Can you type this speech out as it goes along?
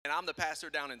And I'm the pastor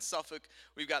down in Suffolk.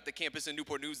 We've got the campus in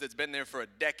Newport News that's been there for a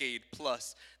decade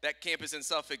plus. That campus in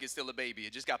Suffolk is still a baby.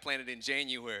 It just got planted in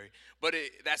January. But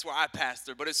that's where I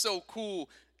pastor. But it's so cool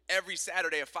every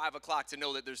Saturday at 5 o'clock to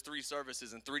know that there's 3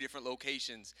 services in 3 different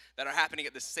locations that are happening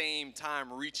at the same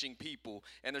time, reaching people.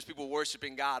 And there's people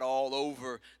worshiping God all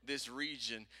over this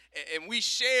region. And we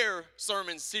share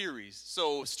sermon series.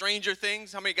 So Stranger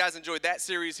Things, how many guys enjoyed that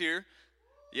series here?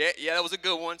 Yeah, that was a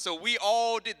good one. So we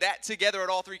all did that together at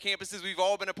all 3 campuses. We've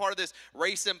all been a part of this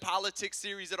race and politics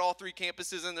series at all 3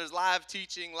 campuses. And there's live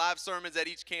teaching, live sermons at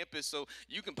each campus. So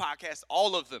you can podcast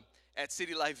all of them at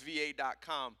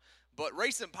citylifeva.com. But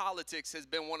race and politics has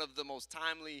been one of the most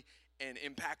timely and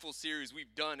impactful series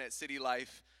we've done at City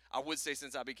Life. I would say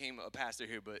since I became a pastor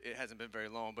here, but it hasn't been very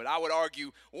long. But I would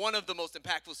argue one of the most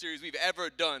impactful series we've ever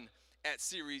done at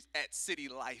City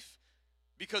Life.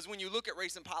 Because when you look at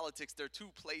race and politics, there are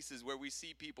 2 places where we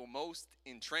see people most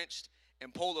entrenched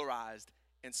and polarized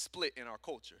and split in our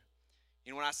culture.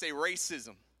 You know, when I say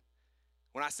racism,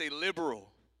 when I say liberal,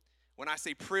 when I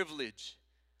say privilege,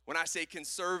 when I say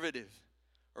conservative,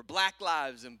 or black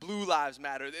lives and blue lives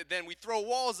matter, then we throw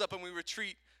walls up and we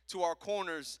retreat to our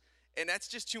corners, and that's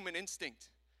just human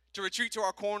instinct. To retreat to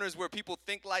our corners where people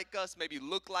think like us, maybe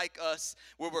look like us,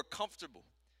 where we're comfortable.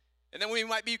 And then we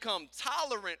might become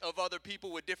tolerant of other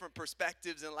people with different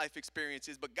perspectives and life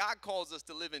experiences, but God calls us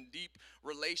to live in deep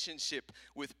relationship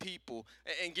with people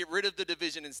and get rid of the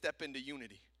division and step into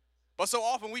unity. But so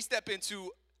often we step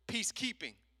into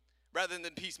peacekeeping rather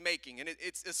than peacemaking. And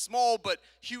it's a small but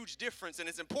huge difference. And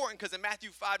it's important because in Matthew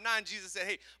 5:9, Jesus said,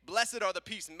 hey, blessed are the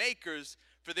peacemakers,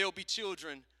 for they'll be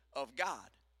children of God.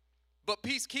 But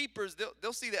peacekeepers,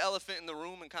 they'll see the elephant in the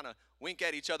room and kind of wink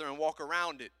at each other and walk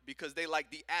around it because they like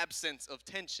the absence of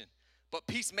tension. But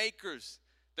peacemakers,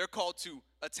 they're called to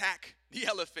attack the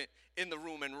elephant in the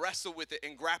room and wrestle with it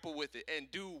and grapple with it and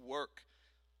do work.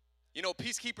 You know,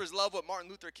 peacekeepers love what Martin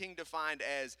Luther King defined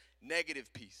as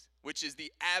negative peace, which is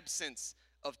the absence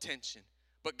of tension.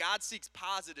 But God seeks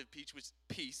positive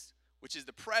peace, which is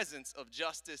the presence of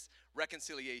justice,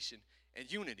 reconciliation,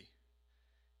 and unity.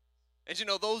 And you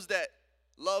know, those that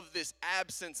love this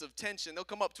absence of tension, they'll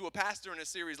come up to a pastor in a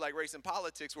series like Race and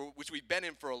Politics, which we've been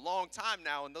in for a long time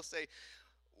now, and they'll say,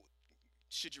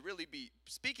 should you really be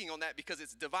speaking on that because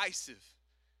it's divisive?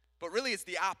 But really it's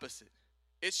the opposite.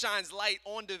 It shines light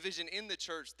on division in the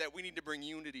church that we need to bring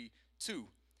unity to.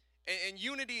 And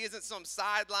unity isn't some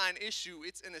sideline issue.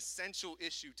 It's an essential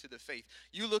issue to the faith.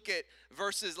 You look at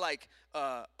verses like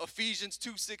Ephesians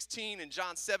 2:16 and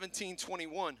John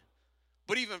 17:21.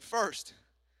 But even first,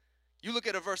 you look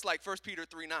at a verse like 1 Peter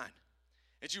 3:9,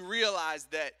 and you realize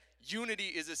that unity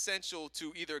is essential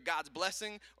to either God's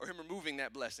blessing or him removing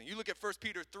that blessing. You look at 1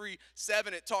 Peter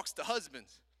 3:7, it talks to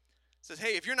husbands. It says,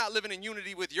 hey, if you're not living in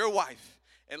unity with your wife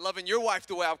and loving your wife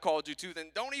the way I've called you to,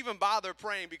 then don't even bother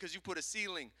praying because you put a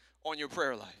ceiling on your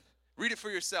prayer life. Read it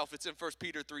for yourself. It's in 1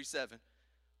 Peter 3:7.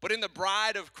 But in the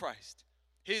bride of Christ,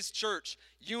 his church,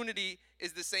 unity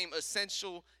is the same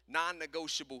essential,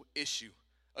 non-negotiable issue.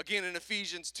 Again, in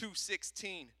Ephesians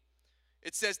 2:16,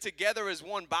 it says, together as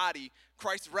one body,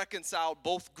 Christ reconciled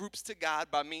both groups to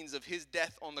God by means of his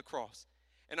death on the cross.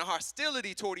 And the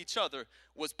hostility toward each other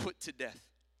was put to death.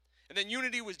 And then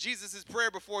unity was Jesus' prayer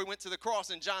before he went to the cross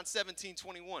in John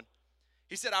 17:21.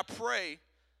 He said, I pray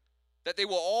that they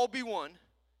will all be one,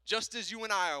 just as you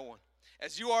and I are one.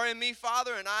 As you are in me,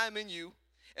 Father, and I am in you,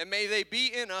 and may they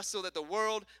be in us so that the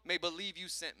world may believe you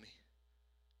sent me.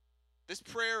 This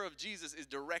prayer of Jesus is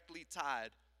directly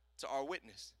tied to our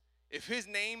witness. If his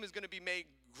name is going to be made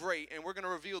great and we're going to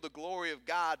reveal the glory of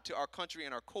God to our country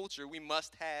and our culture, we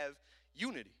must have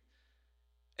unity.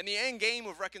 And the end game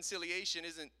of reconciliation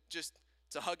isn't just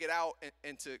to hug it out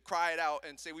and to cry it out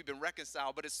and say we've been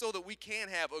reconciled, but it's so that we can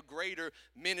have a greater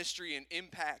ministry and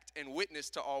impact and witness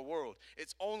to our world.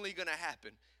 It's only going to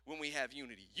happen when we have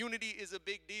unity. Unity is a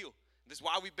big deal. That's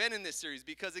why we've been in this series,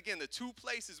 because again, the 2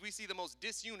 places we see the most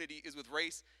disunity is with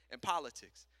race and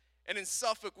politics. And in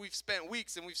Suffolk, we've spent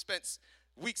weeks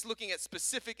looking at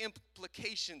specific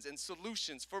implications and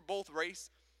solutions for both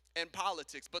race and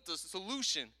politics. But the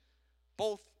solution,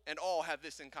 both and all have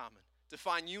this in common: to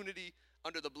find unity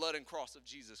under the blood and cross of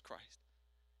Jesus Christ.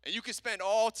 And you could spend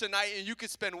all tonight and you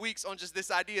could spend weeks on just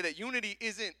this idea that unity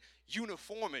isn't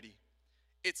uniformity.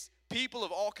 It's people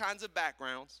of all kinds of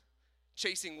backgrounds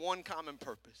chasing one common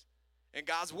purpose. And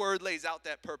God's word lays out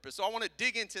that purpose. So I want to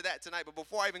dig into that tonight. But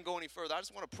before I even go any further, I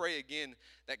just want to pray again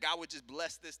that God would just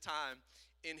bless this time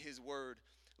in his word.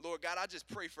 Lord God, I just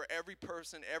pray for every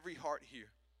person, every heart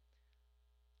here.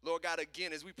 Lord God,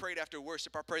 again, as we prayed after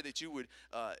worship, I pray that you would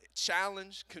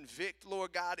challenge, convict,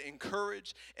 Lord God,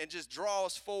 encourage, and just draw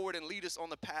us forward and lead us on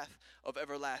the path of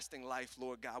everlasting life,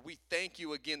 Lord God. We thank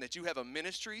you again that you have a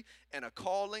ministry and a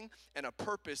calling and a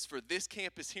purpose for this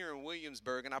campus here in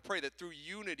Williamsburg. And I pray that through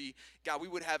unity, God, we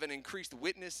would have an increased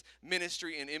witness,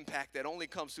 ministry, and impact that only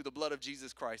comes through the blood of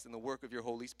Jesus Christ and the work of your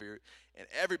Holy Spirit. And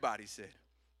everybody said,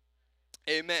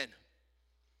 amen.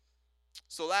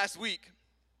 So last week,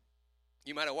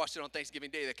 you might have watched it on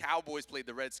Thanksgiving Day. The Cowboys played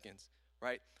the Redskins,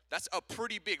 right? That's a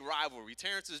pretty big rivalry.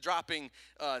 Terrence is dropping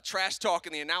trash talk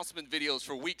in the announcement videos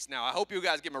for weeks now. I hope you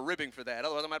guys give him a ribbing for that.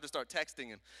 Otherwise, I'm going to have to start texting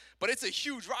him. But it's a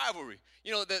huge rivalry.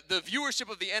 You know, the viewership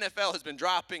of the NFL has been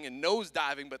dropping and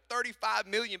nosediving, but 35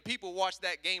 million people watched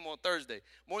that game on Thursday,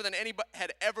 more than anybody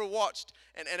had ever watched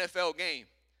an NFL game.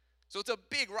 So it's a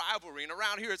big rivalry. And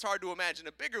around here, it's hard to imagine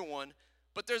a bigger one.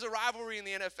 But there's a rivalry in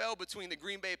the NFL between the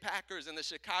Green Bay Packers and the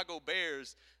Chicago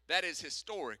Bears that is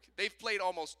historic. They've played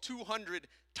almost 200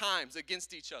 times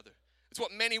against each other. It's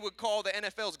what many would call the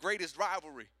NFL's greatest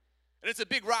rivalry. And it's a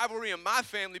big rivalry in my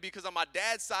family because on my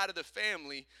dad's side of the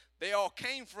family, they all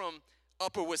came from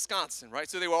upper Wisconsin, right?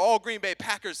 So they were all Green Bay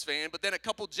Packers fan, but then a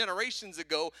couple generations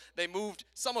ago, they moved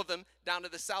some of them down to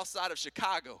the south side of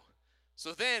Chicago.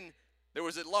 So then there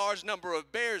was a large number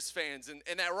of Bears fans, and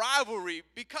that rivalry,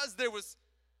 because there was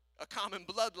a common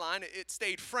bloodline, it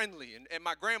stayed friendly. And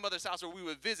my grandmother's house where we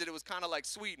would visit, it was kind of like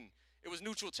Sweden. It was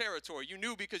neutral territory. You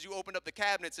knew because you opened up the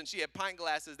cabinets and she had pint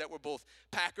glasses that were both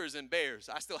Packers and Bears.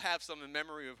 I still have some in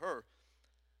memory of her.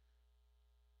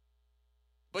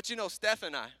 But you know, Steph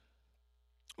and I,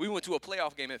 we went to a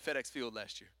playoff game at FedEx Field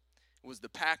last year. It was the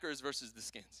Packers versus the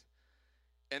Skins.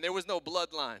 And there was no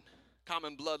bloodline,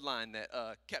 common bloodline that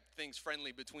kept things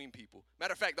friendly between people.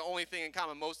 Matter of fact, the only thing in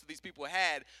common most of these people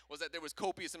had was that there was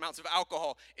copious amounts of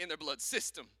alcohol in their blood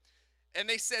system. And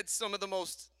they said some of the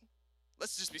most,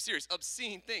 let's just be serious,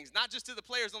 obscene things, not just to the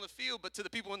players on the field, but to the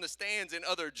people in the stands in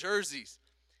other jerseys.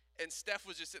 And Steph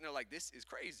was just sitting there like, this is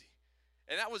crazy.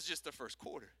 And that was just the first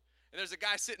quarter. And there's a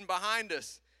guy sitting behind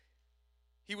us.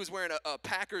 He was wearing a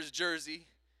Packers jersey.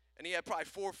 And he had probably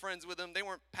 4 friends with him. They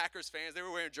weren't Packers fans. They were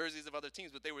wearing jerseys of other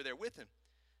teams, but they were there with him.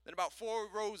 Then about 4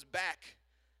 rows back,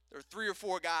 there were 3 or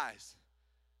 4 guys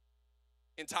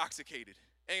intoxicated.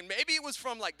 And maybe it was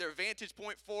from like their vantage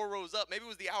point 4 rows up. Maybe it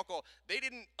was the alcohol. They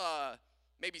didn't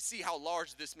maybe see how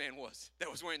large this man was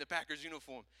that was wearing the Packers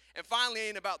uniform. And finally,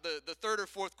 in about the 3rd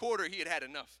or 4th quarter, he had had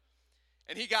enough.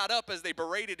 And he got up as they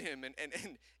berated him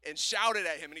and shouted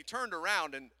at him. And he turned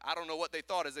around, and I don't know what they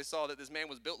thought as they saw that this man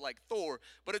was built like Thor.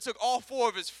 But it took all 4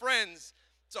 of his friends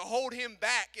to hold him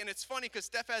back. And it's funny because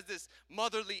Steph has this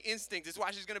motherly instinct. It's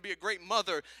why she's going to be a great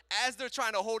mother. As they're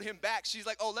trying to hold him back, she's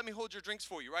like, oh, let me hold your drinks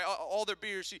for you, right? All their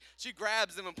beers. She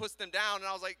grabs them and puts them down. And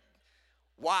I was like,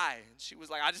 why? And she was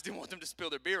like, I just didn't want them to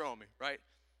spill their beer on me, right?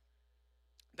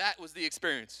 That was the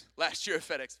experience last year at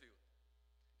FedEx Field.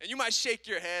 And you might shake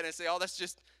your head and say, oh, that's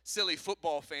just silly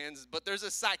football fans. But there's a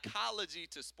psychology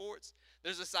to sports.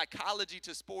 There's a psychology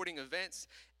to sporting events.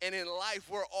 And in life,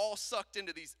 we're all sucked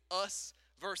into these us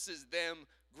versus them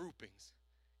groupings.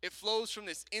 It flows from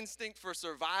this instinct for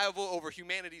survival over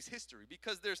humanity's history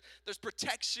because there's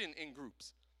protection in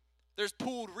groups. There's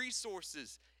pooled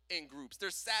resources in groups.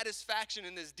 There's satisfaction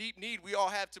in this deep need we all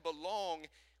have to belong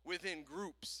within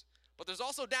groups. But there's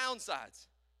also downsides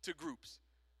to groups.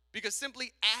 Because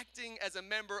simply acting as a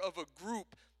member of a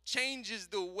group changes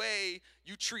the way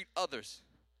you treat others.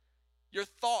 Your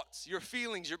thoughts, your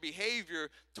feelings, your behavior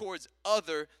towards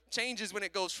other changes when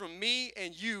it goes from me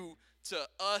and you to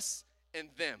us and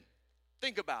them.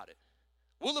 Think about it.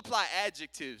 We'll apply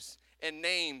adjectives and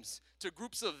names to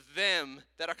groups of them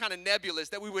that are kind of nebulous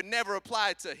that we would never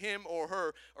apply to him or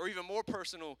her or even more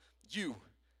personal, you.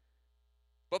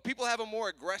 But people have a more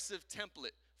aggressive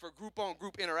template for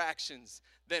group-on-group interactions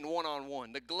than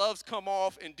one-on-one. The gloves come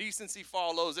off and decency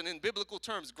follows, and in biblical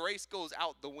terms, grace goes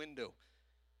out the window.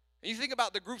 And you think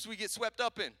about the groups we get swept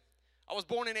up in. I was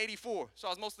born in '84, so I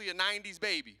was mostly a 90s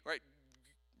baby, right?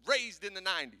 Raised in the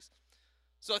 90s.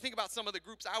 So I think about some of the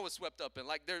groups I was swept up in.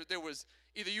 Like there was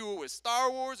either you were with Star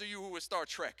Wars or you were with Star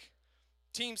Trek.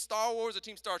 Team Star Wars or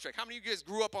Team Star Trek. How many of you guys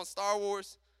grew up on Star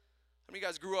Wars? How many of you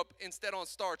guys grew up instead on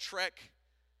Star Trek?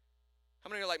 How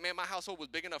many are like, man, my household was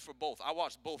big enough for both. I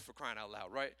watched both for crying out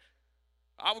loud, right?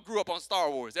 I grew up on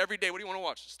Star Wars. Every day, what do you want to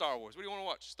watch? Star Wars. What do you want to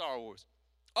watch? Star Wars.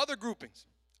 Other groupings.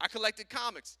 I collected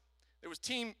comics. There was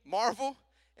Team Marvel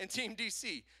and Team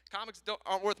DC. Comics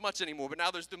aren't worth much anymore, but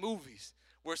now there's the movies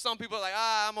where some people are like,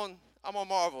 I'm on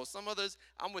Marvel. Some others,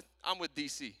 I'm with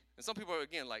DC. And some people are,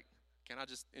 again, like, can I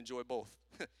just enjoy both?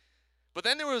 But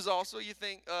then there was also, you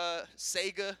think,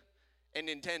 Sega and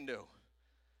Nintendo.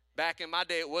 Back in my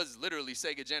day, it was literally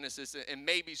Sega Genesis and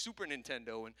maybe Super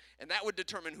Nintendo, and that would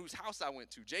determine whose house I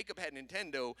went to. Jacob had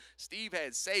Nintendo, Steve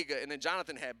had Sega, and then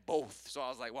Jonathan had both. So I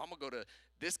was like, well, I'm going to go to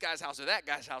this guy's house or that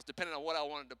guy's house, depending on what I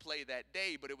wanted to play that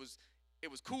day. But it was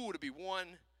cool to be one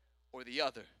or the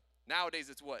other.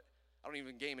 Nowadays, it's what? I don't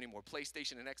even game anymore.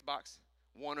 PlayStation and Xbox,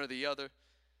 one or the other.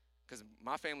 Because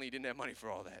my family didn't have money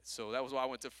for all that. So that was why I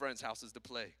went to friends' houses to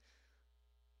play.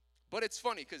 But it's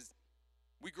funny because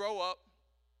we grow up,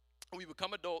 we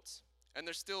become adults, and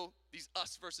there's still these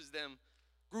us versus them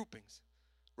groupings.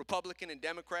 Republican and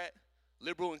Democrat,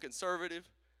 liberal and conservative,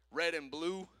 red and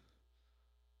blue,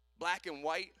 black and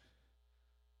white,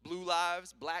 blue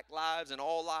lives, black lives, and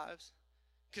all lives.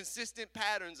 Consistent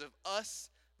patterns of us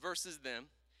versus them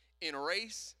in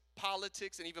race,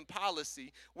 politics, and even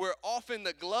policy, where often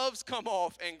the gloves come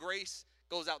off and grace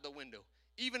goes out the window,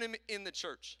 even in the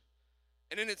church.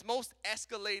 And in its most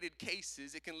escalated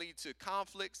cases, it can lead to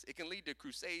conflicts, it can lead to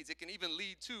crusades, it can even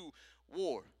lead to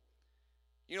war.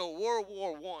 You know, World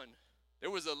War I, there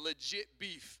was a legit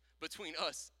beef between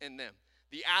us and them,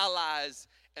 the Allies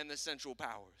and the Central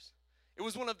Powers. It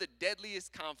was one of the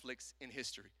deadliest conflicts in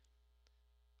history.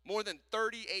 More than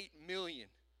 38 million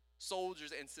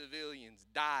soldiers and civilians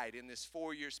died in this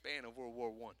 4-year span of World War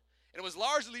I. And it was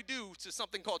largely due to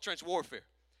something called trench warfare.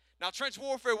 Now, trench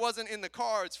warfare wasn't in the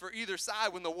cards for either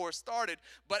side when the war started,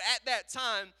 but at that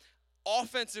time,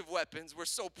 offensive weapons were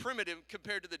so primitive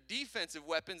compared to the defensive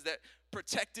weapons that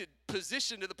protected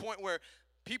position to the point where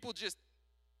people just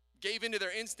gave into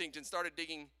their instinct and started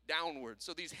digging downward.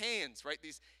 So these hands, right,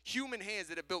 these human hands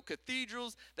that have built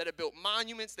cathedrals, that have built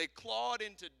monuments, they clawed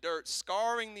into dirt,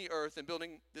 scarring the earth and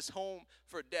building this home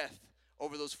for death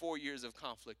over those 4 years of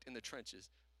conflict in the trenches.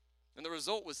 And the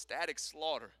result was static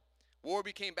slaughter. War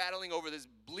became battling over this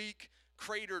bleak,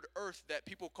 cratered earth that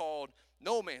people called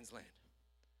no man's land.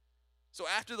 So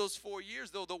after those 4 years,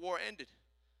 though, the war ended.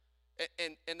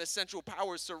 And the Central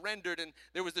Powers surrendered, and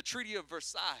there was the Treaty of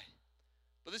Versailles.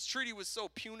 But this treaty was so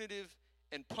punitive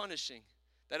and punishing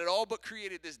that it all but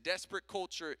created this desperate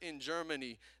culture in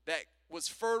Germany that was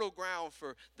fertile ground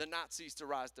for the Nazis to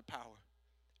rise to power.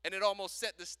 And it almost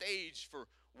set the stage for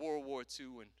World War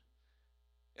II.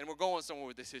 And we're going somewhere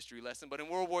with this history lesson. But in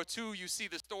World War II, you see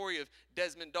the story of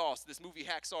Desmond Doss, this movie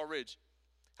Hacksaw Ridge.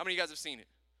 How many of you guys have seen it?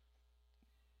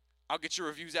 I'll get your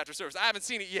reviews after service. I haven't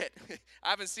seen it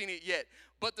yet.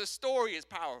 But the story is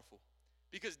powerful.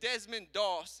 Because Desmond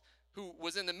Doss, who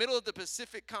was in the middle of the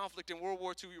Pacific conflict in World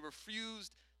War II, he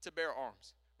refused to bear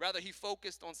arms. Rather, he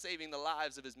focused on saving the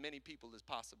lives of as many people as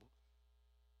possible.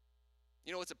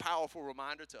 You know, it's a powerful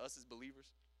reminder to us as believers.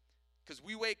 Because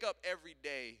we wake up every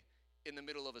day in the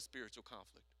middle of a spiritual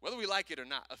conflict, whether we like it or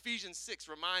not. Ephesians 6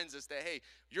 reminds us that, hey,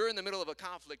 you're in the middle of a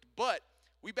conflict, but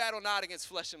we battle not against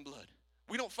flesh and blood.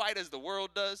 We don't fight as the world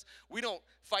does. We don't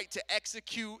fight to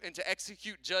execute and to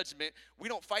execute judgment. We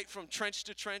don't fight from trench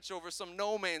to trench over some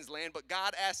no man's land, but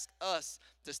God asks us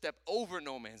to step over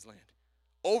no man's land,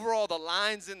 over all the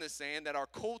lines in the sand that our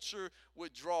culture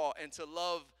would draw, and to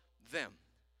love them,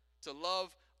 to love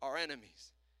our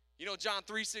enemies. You know, John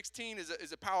 3:16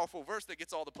 is a powerful verse that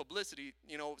gets all the publicity.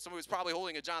 You know, somebody was probably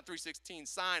holding a John 3:16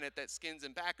 sign at that Skins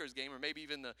and Packers game, or maybe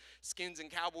even the Skins and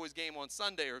Cowboys game on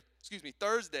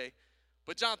Thursday.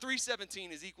 But John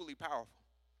 3:17 is equally powerful.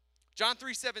 John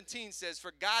 3:17 says,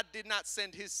 "For God did not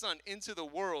send his son into the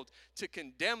world to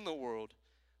condemn the world,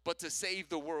 but to save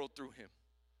the world through him."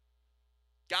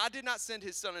 God did not send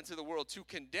his son into the world to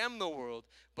condemn the world,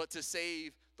 but to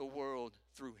save the world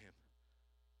through him.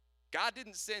 God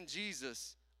didn't send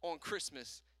Jesus on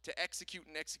Christmas to execute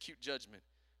judgment,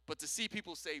 but to see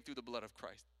people saved through the blood of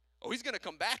Christ. Oh, he's going to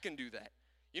come back and do that.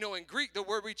 You know, in Greek, the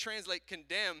word we translate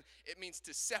condemn, it means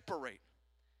to separate.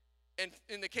 And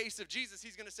in the case of Jesus,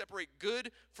 he's going to separate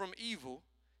good from evil.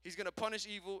 He's going to punish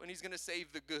evil, and he's going to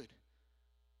save the good.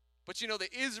 But you know,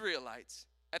 the Israelites,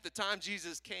 at the time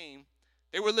Jesus came,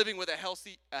 they were living with a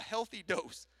healthy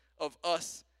dose of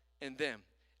us and them.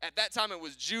 At that time, it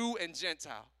was Jew and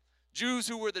Gentile. Jews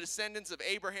who were the descendants of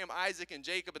Abraham, Isaac, and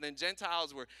Jacob, and then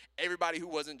Gentiles were everybody who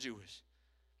wasn't Jewish.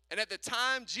 And at the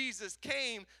time Jesus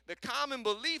came, the common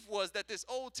belief was that this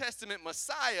Old Testament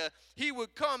Messiah, he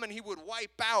would come and he would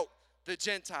wipe out the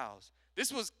Gentiles.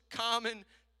 This was common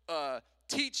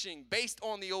teaching based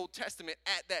on the Old Testament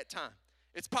at that time.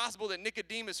 It's possible that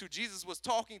Nicodemus, who Jesus was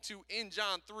talking to in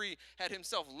John 3, had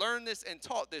himself learned this and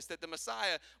taught this, that the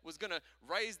Messiah was going to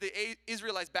raise the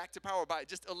Israelites back to power by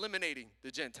just eliminating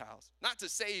the Gentiles. Not to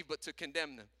save, but to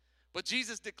condemn them. But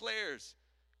Jesus declares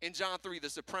in John 3 the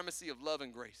supremacy of love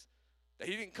and grace. That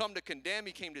he didn't come to condemn,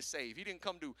 he came to save. He didn't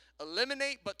come to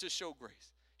eliminate, but to show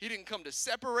grace. He didn't come to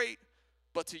separate,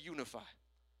 but to unify.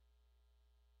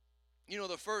 You know,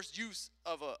 the first use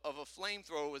of a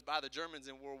flamethrower was by the Germans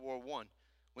in World War I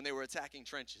when they were attacking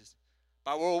trenches.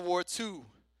 By World War II,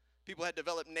 people had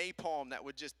developed napalm that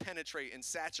would just penetrate and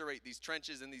saturate these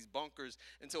trenches and these bunkers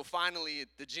until finally at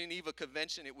the Geneva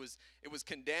Convention it was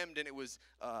condemned and it was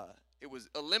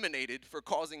eliminated for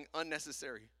causing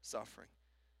unnecessary suffering.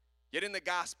 Yet in the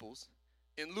Gospels,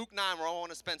 in Luke 9, where I want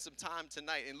to spend some time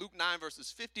tonight, in Luke 9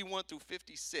 verses 51 through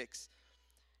 56,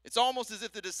 it's almost as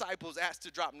if the disciples asked to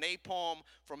drop napalm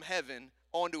from heaven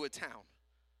onto a town.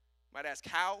 You might ask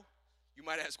how, you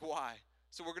might ask why.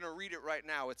 So we're going to read it right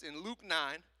now. It's in Luke 9,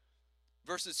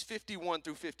 verses 51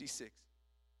 through 56.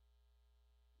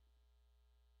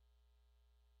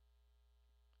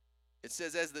 It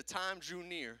says, as the time drew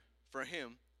near for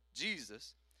him,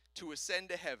 Jesus, to ascend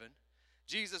to heaven,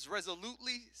 Jesus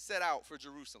resolutely set out for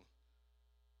Jerusalem.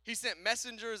 He sent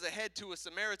messengers ahead to a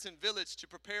Samaritan village to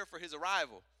prepare for his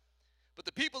arrival. But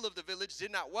the people of the village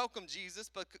did not welcome Jesus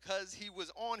because he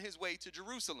was on his way to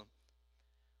Jerusalem.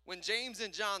 When James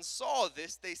and John saw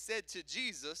this, they said to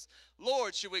Jesus,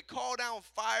 Lord, should we call down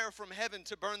fire from heaven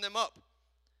to burn them up?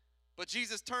 But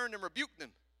Jesus turned and rebuked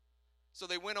them. So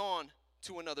they went on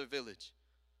to another village.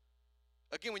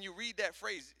 Again, when you read that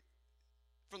phrase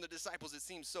from the disciples, it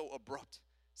seems so abrupt,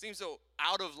 seems so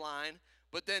out of line.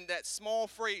 But then that small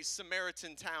phrase,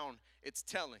 Samaritan town, it's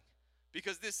telling.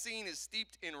 Because this scene is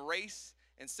steeped in race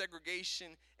and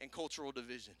segregation and cultural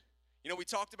division. You know, we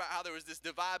talked about how there was this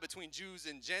divide between Jews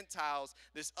and Gentiles,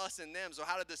 this us and them. So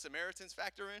how did the Samaritans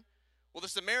factor in? Well, the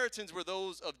Samaritans were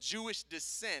those of Jewish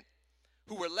descent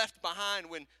who were left behind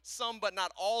when some but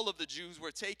not all of the Jews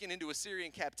were taken into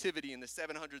Assyrian captivity in the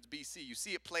 700s BC. You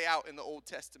see it play out in the Old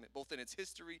Testament, both in its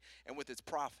history and with its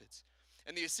prophets.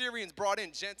 And the Assyrians brought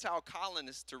in Gentile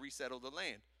colonists to resettle the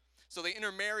land. So they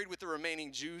intermarried with the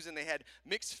remaining Jews, and they had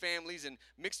mixed families and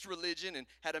mixed religion and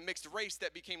had a mixed race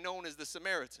that became known as the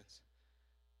Samaritans.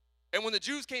 And when the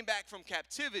Jews came back from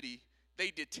captivity,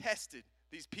 they detested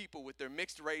these people with their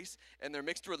mixed race and their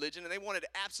mixed religion, and they wanted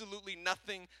absolutely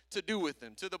nothing to do with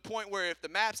them, to the point where if the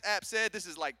Maps app said this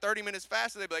is like 30 minutes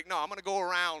faster, they'd be like, no, I'm going to go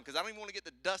around because I don't even want to get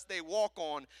the dust they walk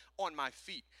on my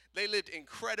feet. They lived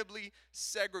incredibly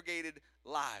segregated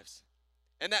lives.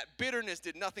 And that bitterness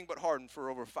did nothing but harden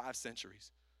for over 5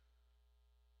 centuries.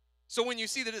 So when you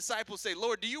see the disciples say,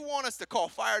 Lord, do you want us to call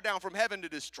fire down from heaven to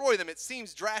destroy them? It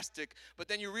seems drastic, but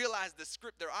then you realize the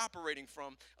script they're operating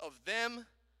from of them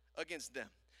against them.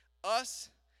 Us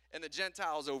and the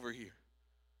Gentiles over here.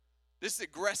 This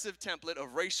aggressive template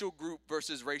of racial group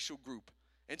versus racial group.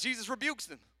 And Jesus rebukes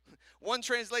them. One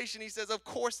translation, he says, of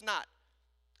course not.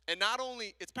 And not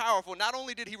only, it's powerful, not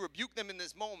only did he rebuke them in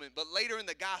this moment, but later in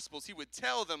the Gospels, he would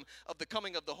tell them of the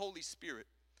coming of the Holy Spirit.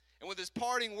 And with his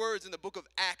parting words in the book of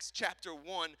Acts chapter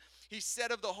 1, he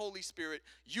said of the Holy Spirit,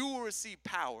 you will receive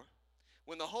power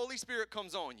when the Holy Spirit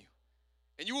comes on you.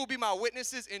 And you will be my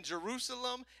witnesses in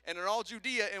Jerusalem and in all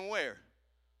Judea and where?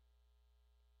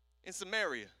 In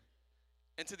Samaria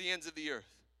and to the ends of the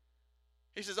earth.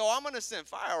 He says, oh, I'm going to send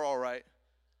fire, all right,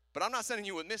 but I'm not sending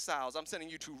you with missiles. I'm sending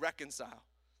you to reconcile.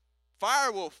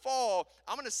 Fire will fall.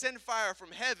 I'm going to send fire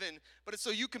from heaven, but it's so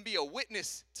you can be a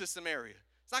witness to Samaria.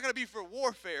 It's not going to be for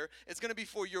warfare. It's going to be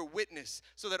for your witness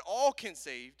so that all can be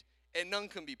saved and none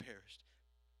can be perished.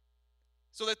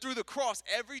 So that through the cross,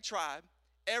 every tribe,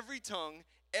 every tongue,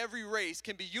 every race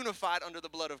can be unified under the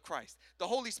blood of Christ. The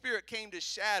Holy Spirit came to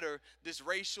shatter this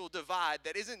racial divide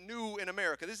that isn't new in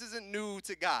America. This isn't new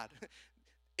to God.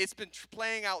 It's been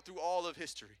playing out through all of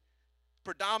history.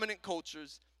 Predominant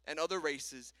cultures and other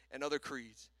races and other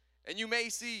creeds. And you may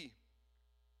see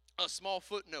a small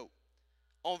footnote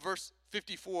on verse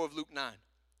 54 of Luke 9.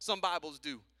 Some Bibles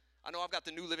do. I know I've got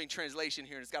the New Living Translation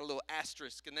here, and it's got a little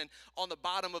asterisk. And then on the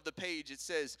bottom of the page, it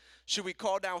says, should we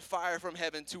call down fire from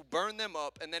heaven to burn them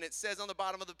up? And then it says on the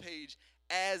bottom of the page,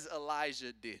 as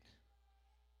Elijah did.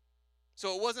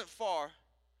 So it wasn't far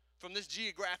from this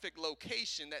geographic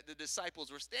location that the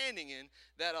disciples were standing in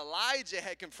that Elijah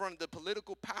had confronted the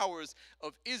political powers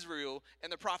of Israel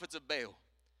and the prophets of Baal,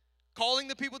 calling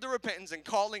the people to repentance and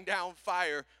calling down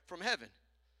fire from heaven.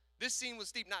 This scene was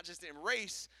steeped not just in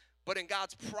race, but in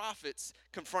God's prophets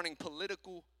confronting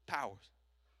political powers.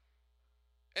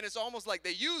 And it's almost like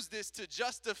they use this to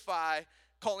justify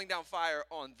calling down fire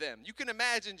on them. You can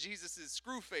imagine Jesus'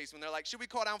 screw face when they're like, should we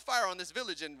call down fire on this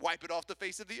village and wipe it off the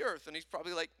face of the earth? And he's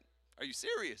probably like, are you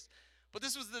serious? But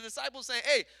this was the disciples saying,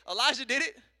 hey, Elijah did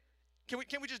it. Can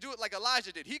we just do it like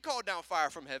Elijah did? He called down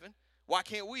fire from heaven. Why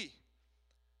can't we?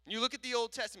 And you look at the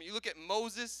Old Testament. You look at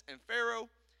Moses and Pharaoh.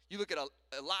 You look at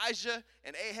Elijah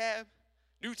and Ahab.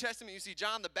 New Testament, you see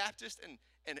John the Baptist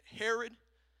and Herod.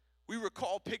 We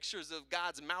recall pictures of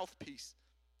God's mouthpiece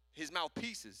his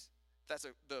mouthpieces, if that's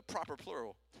the proper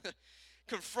plural,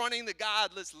 confronting the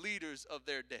godless leaders of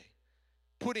their day,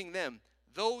 putting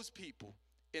those people,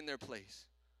 in their place.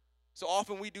 So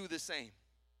often we do the same.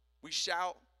 We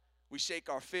shout, we shake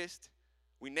our fist,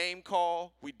 we name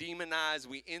call, we demonize,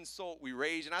 we insult, we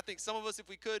rage. And I think some of us, if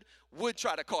we could, would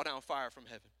try to call down fire from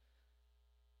heaven.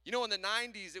 You know, in the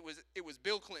 90s, it was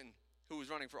Bill Clinton who was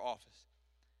running for office.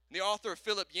 And the author,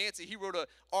 Philip Yancey, he wrote an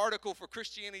article for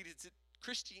Christianity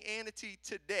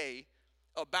Today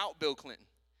about Bill Clinton.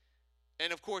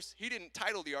 And of course, he didn't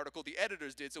title the article, the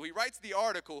editors did. So he writes the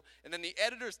article, and then the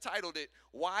editors titled it,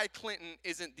 "Why Clinton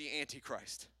Isn't the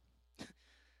Antichrist."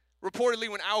 Reportedly,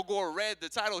 when Al Gore read the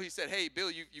title, he said, "Hey,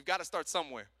 Bill, you've got to start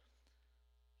somewhere."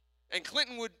 And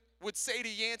Clinton would say to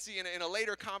Yancey in a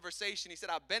later conversation, he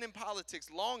said, "I've been in politics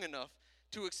long enough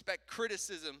to expect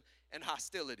criticism and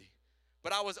hostility,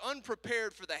 but I was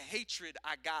unprepared for the hatred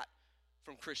I got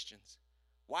from Christians."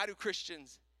 Why do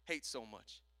Christians hate so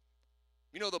much?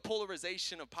 You know, the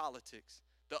polarization of politics,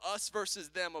 the us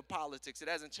versus them of politics, it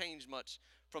hasn't changed much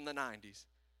from the 90s.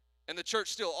 And the church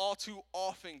still all too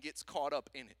often gets caught up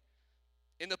in it.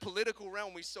 In the political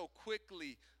realm, we so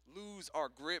quickly lose our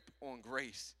grip on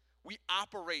grace. We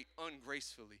operate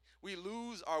ungracefully. We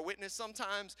lose our witness.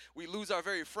 Sometimes we lose our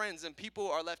very friends, and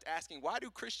people are left asking, why do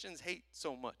Christians hate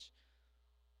so much?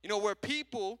 You know, where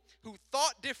people who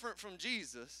thought different from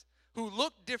Jesus, who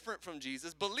looked different from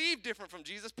Jesus, believed different from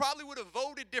Jesus, probably would have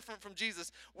voted different from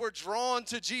Jesus, were drawn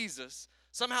to Jesus.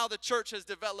 Somehow the church has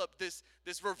developed this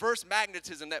reverse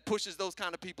magnetism that pushes those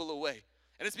kind of people away.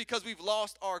 And it's because we've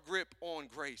lost our grip on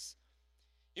grace.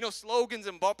 You know, slogans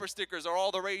and bumper stickers are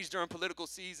all the rage during political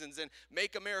seasons, and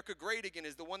 "Make America Great Again"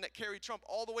 is the one that carried Trump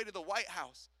all the way to the White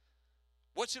House.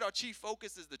 What should our chief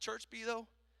focus as the church be, though?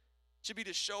 It should be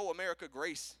to show America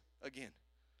grace again.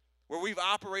 Where we've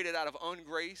operated out of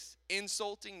ungrace,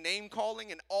 insulting,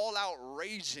 name-calling, and all-out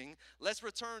raging, let's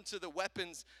return to the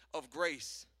weapons of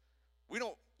grace. We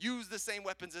don't use the same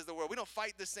weapons as the world. We don't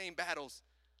fight the same battles.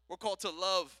 We're called to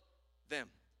love them.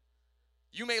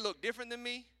 You may look different than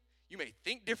me. You may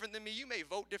think different than me. You may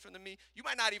vote different than me. You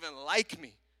might not even like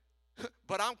me.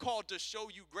 But I'm called to show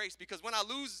you grace, because when I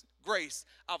lose grace,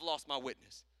 I've lost my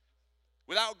witness.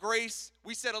 Without grace,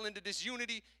 we settle into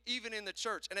disunity, even in the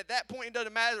church. And at that point, it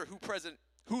doesn't matter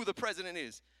who the president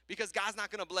is, because God's not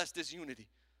going to bless disunity.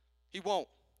 He won't.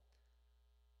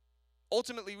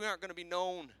 Ultimately, we aren't going to be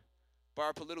known by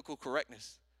our political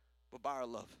correctness, but by our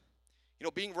love. You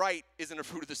know, being right isn't a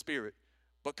fruit of the Spirit,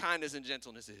 but kindness and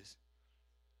gentleness is.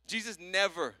 Jesus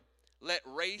never let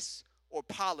race or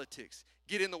politics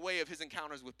get in the way of his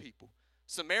encounters with people.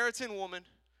 Samaritan woman,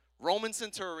 Roman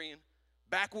centurion,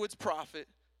 backwoods prophet,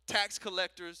 tax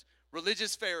collectors,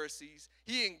 religious Pharisees.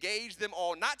 He engaged them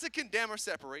all, not to condemn or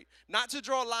separate, not to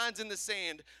draw lines in the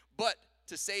sand, but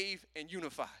to save and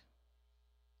unify.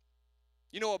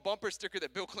 You know, a bumper sticker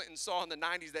that Bill Clinton saw in the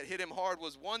 90s that hit him hard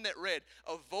was one that read,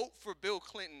 "A vote for Bill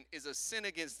Clinton is a sin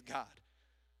against God."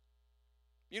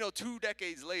 You know, 2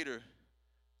 decades later,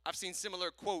 I've seen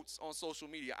similar quotes on social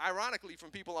media, ironically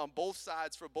from people on both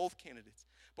sides for both candidates.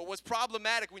 But what's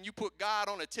problematic when you put God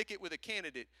on a ticket with a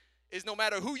candidate is no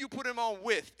matter who you put him on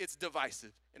with, it's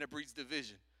divisive and it breeds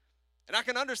division. And I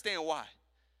can understand why.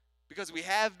 Because we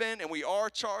have been and we are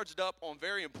charged up on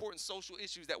very important social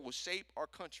issues that will shape our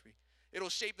country. It'll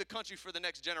shape the country for the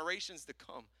next generations to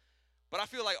come. But I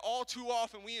feel like all too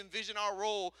often we envision our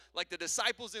role like the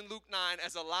disciples in Luke 9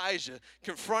 as Elijah,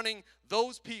 confronting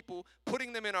those people,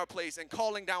 putting them in our place, and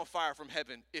calling down fire from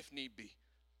heaven if need be.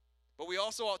 But we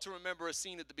also ought to remember a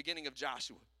scene at the beginning of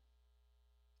Joshua.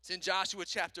 It's in Joshua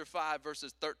chapter 5,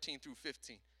 verses 13 through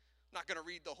 15. I'm not going to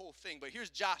read the whole thing, but here's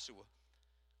Joshua,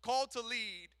 called to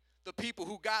lead the people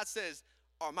who God says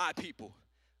are my people,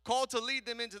 called to lead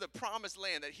them into the promised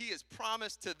land that he has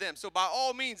promised to them. So by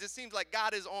all means, it seems like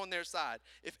God is on their side.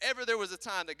 If ever there was a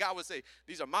time that God would say,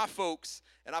 these are my folks,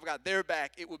 and I've got their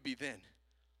back, it would be then.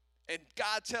 And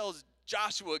God tells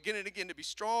Joshua again and again to be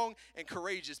strong and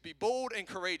courageous, be bold and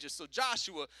courageous. So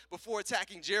Joshua, before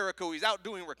attacking Jericho, he's out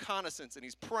doing reconnaissance, and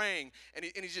he's praying, and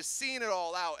he's just seeing it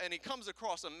all out, and he comes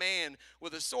across a man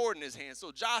with a sword in his hand.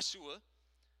 So Joshua,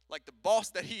 like the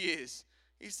boss that he is,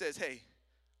 he says, "Hey,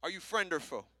 are you friend or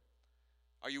foe?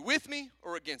 Are you with me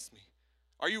or against me?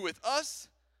 Are you with us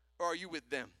or are you with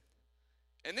them?"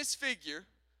 And this figure,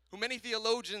 who many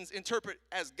theologians interpret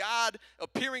as God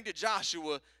appearing to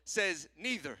Joshua, says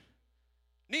neither.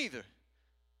 Neither.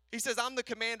 He says, "I'm the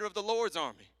commander of the Lord's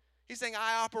army." He's saying,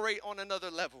 I operate on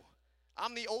another level.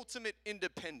 I'm the ultimate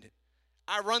independent.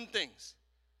 I run things.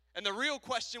 And the real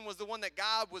question was the one that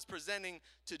God was presenting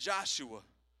to Joshua.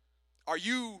 Are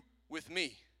you with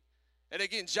me? And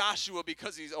again, Joshua,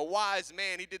 because he's a wise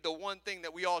man, he did the one thing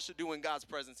that we all should do in God's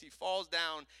presence. He falls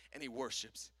down and he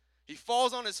worships. He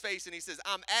falls on his face and he says,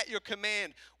 I'm at your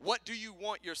command. What do you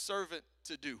want your servant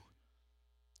to do?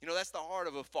 You know, that's the heart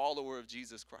of a follower of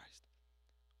Jesus Christ.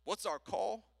 What's our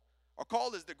call? Our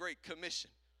call is the Great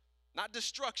Commission. Not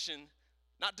destruction,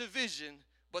 not division,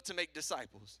 but to make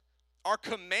disciples. Our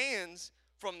commands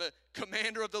from the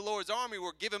commander of the Lord's army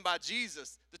were given by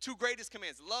Jesus. The two greatest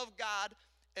commands, love God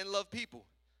and love people.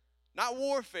 Not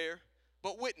warfare,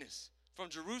 but witness. From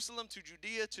Jerusalem to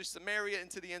Judea to Samaria and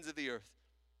to the ends of the earth.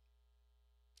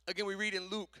 Again, we read in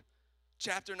Luke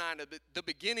chapter 9, the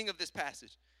beginning of this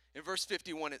passage. In verse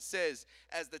 51, it says,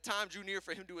 as the time drew near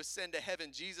for him to ascend to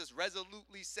heaven, Jesus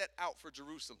resolutely set out for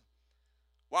Jerusalem.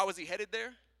 Why was he headed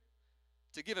there?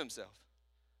 To give himself.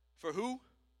 For who?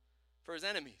 For his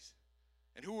enemies.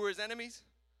 And who were his enemies?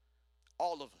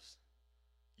 All of us.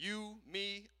 You,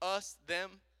 me, us, them.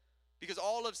 Because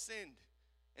all have sinned.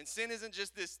 And sin isn't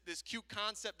just this cute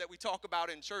concept that we talk about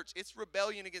in church. It's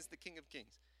rebellion against the King of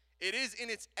Kings. It is in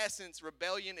its essence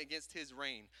rebellion against his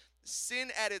reign.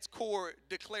 Sin at its core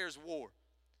declares war.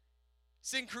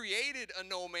 Sin created a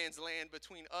no man's land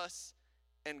between us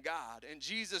and God. And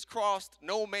Jesus crossed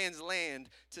no man's land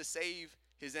to save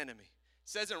his enemy. It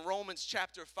says in Romans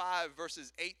chapter 5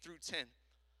 verses 8 through 10. It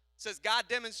says God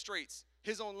demonstrates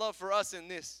his own love for us in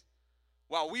this.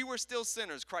 While we were still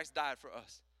sinners, Christ died for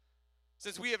us.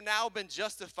 Since we have now been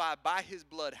justified by his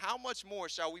blood, how much more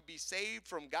shall we be saved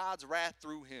from God's wrath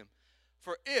through him?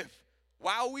 For if,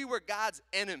 while we were God's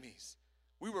enemies,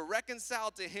 we were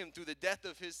reconciled to him through the death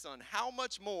of his son, how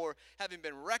much more, having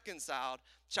been reconciled,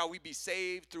 shall we be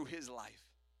saved through his life?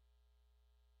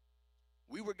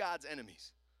 We were God's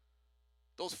enemies.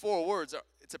 Those 4 words,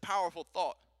 it's a powerful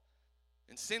thought.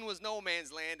 And sin was no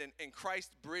man's land, and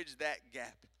Christ bridged that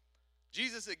gap.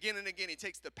 Jesus, again and again, he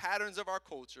takes the patterns of our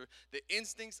culture, the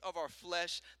instincts of our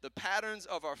flesh, the patterns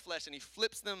of our flesh, and he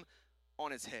flips them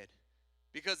on its head.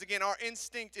 Because, again, our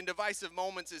instinct in divisive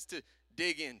moments is to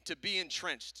dig in, to be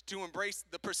entrenched, to embrace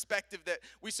the perspective that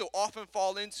we so often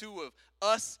fall into of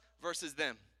us versus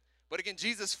them. But, again,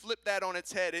 Jesus flipped that on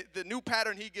its head. The new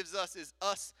pattern he gives us is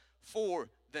us for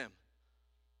them.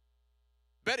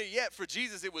 Better yet, for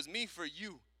Jesus, it was me for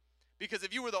you. Because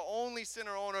if you were the only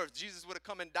sinner on earth, Jesus would have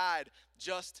come and died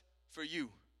just for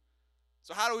you.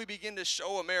 So how do we begin to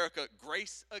show America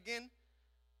grace again?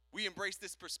 We embrace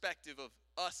this perspective of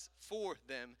us for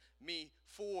them, me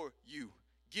for you.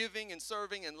 Giving and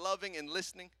serving and loving and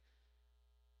listening.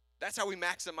 That's how we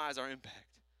maximize our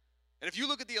impact. And if you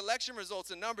look at the election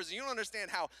results and numbers and you don't understand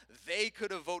how they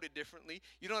could have voted differently,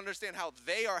 you don't understand how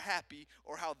they are happy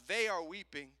or how they are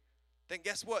weeping, then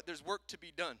guess what? There's work to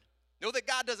be done. Know that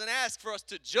God doesn't ask for us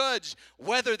to judge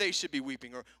whether they should be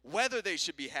weeping or whether they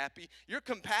should be happy. Your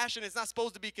compassion is not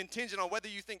supposed to be contingent on whether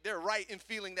you think they're right in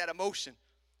feeling that emotion.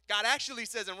 God actually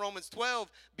says in Romans 12,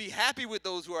 be happy with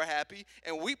those who are happy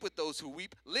and weep with those who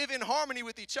weep. Live in harmony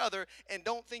with each other and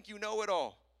don't think you know it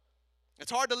all.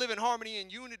 It's hard to live in harmony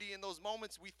and unity in those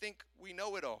moments we think we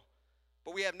know it all.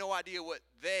 But we have no idea what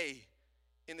they,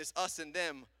 in this us and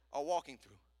them, are walking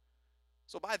through.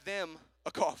 So buy them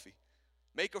a coffee.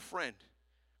 Make a friend.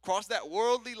 Cross that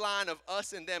worldly line of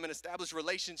us and them and establish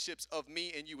relationships of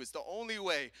me and you. It's the only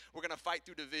way we're going to fight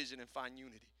through division and find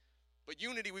unity. But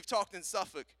unity, we've talked in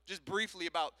Suffolk just briefly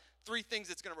about 3 things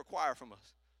it's going to require from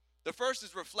us. The first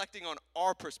is reflecting on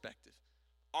our perspective,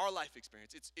 our life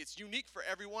experience. It's unique for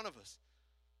every one of us.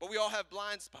 But we all have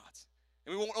blind spots.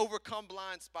 And we won't overcome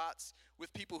blind spots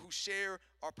with people who share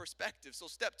our perspective. So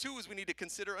step 2 is we need to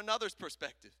consider another's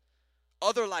perspective,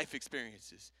 other life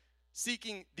experiences.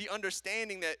 Seeking the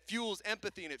understanding that fuels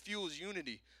empathy and it fuels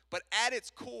unity. But at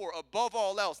its core, above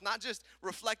all else, not just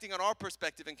reflecting on our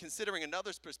perspective and considering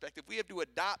another's perspective, we have to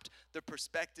adopt the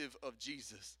perspective of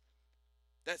Jesus.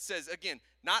 That says, again,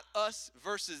 not us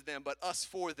versus them, but us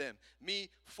for them. Me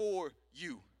for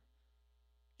you.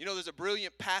 You know, there's a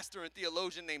brilliant pastor and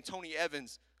theologian named Tony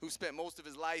Evans who spent most of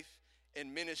his life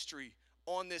in ministry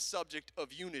on this subject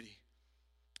of unity.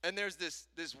 And there's this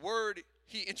word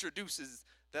he introduces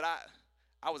that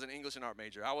I was an English and art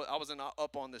major. I wasn't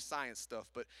up on the science stuff,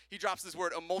 but he drops this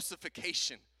word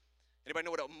emulsification. Anybody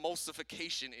know what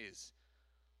emulsification is?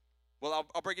 Well,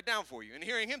 I'll break it down for you. And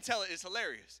hearing him tell it is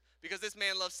hilarious because this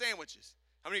man loves sandwiches.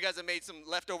 How many of you guys have made some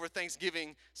leftover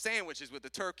Thanksgiving sandwiches with the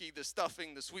turkey, the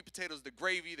stuffing, the sweet potatoes, the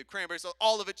gravy, the cranberry sauce,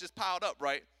 all of it just piled up,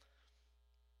 right?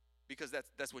 Because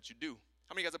that's what you do.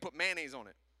 How many of you guys have put mayonnaise on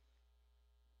it?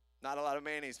 Not a lot of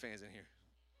mayonnaise fans in here.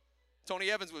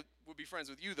 Tony Evans would be friends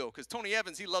with you, though, because Tony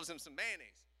Evans, he loves him some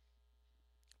mayonnaise.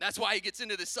 That's why he gets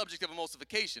into this subject of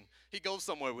emulsification. He goes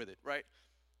somewhere with it, right?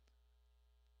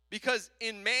 Because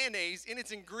in mayonnaise, in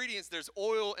its ingredients, there's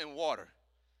oil and water.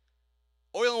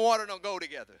 Oil and water don't go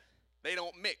together. They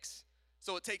don't mix.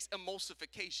 So it takes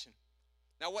emulsification.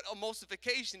 Now what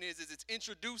emulsification is it's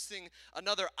introducing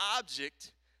another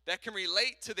object that can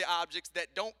relate to the objects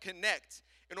that don't connect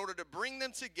in order to bring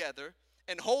them together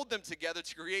and hold them together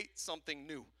to create something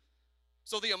new.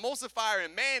 So the emulsifier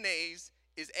in mayonnaise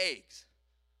is eggs.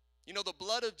 You know, the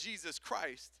blood of Jesus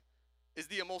Christ is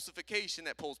the emulsification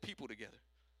that pulls people together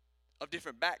of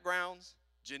different backgrounds,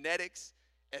 genetics,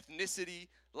 ethnicity,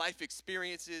 life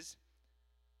experiences.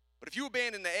 But if you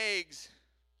abandon the eggs,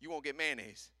 you won't get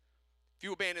mayonnaise. If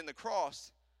you abandon the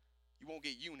cross, you won't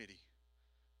get unity.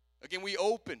 Again, we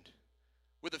opened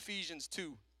with Ephesians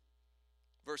 2,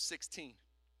 verse 16,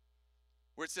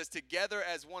 where it says, together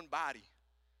as one body,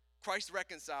 Christ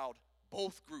reconciled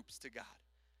both groups to God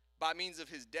by means of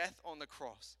his death on the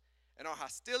cross, and our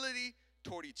hostility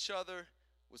toward each other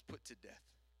was put to death.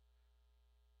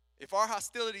 If our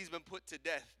hostility has been put to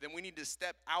death, then we need to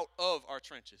step out of our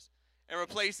trenches and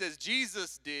replace, as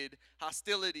Jesus did,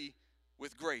 hostility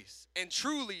with grace, and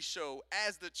truly show,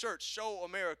 as the church, show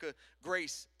America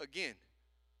grace again.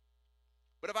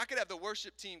 But if I could have the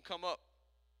worship team come up,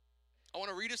 I want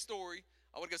to read a story,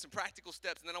 I want to give some practical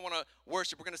steps, and then I want to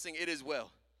worship. We're going to sing It Is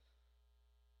Well.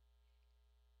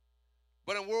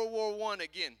 But in World War I,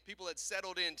 again, people had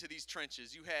settled into these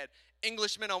trenches. You had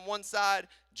Englishmen on one side,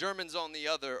 Germans on the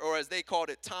other, or as they called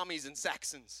it, Tommies and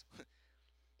Saxons.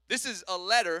 This is a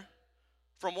letter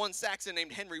from one Saxon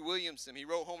named Henry Williamson. He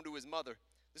wrote home to his mother.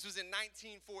 This was in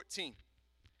 1914.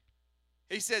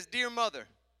 He says, "Dear mother,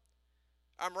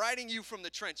 I'm writing you from the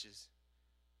trenches.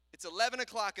 It's 11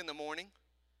 o'clock in the morning.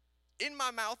 In my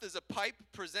mouth is a pipe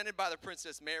presented by the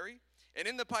Princess Mary, and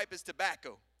in the pipe is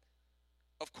tobacco.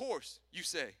 Of course, you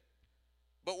say.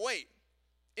 But wait,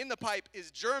 in the pipe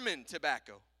is German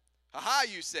tobacco. Aha,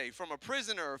 you say, from a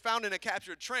prisoner found in a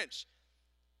captured trench.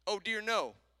 Oh dear,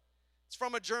 no. It's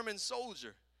from a German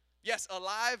soldier. Yes, a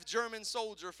live German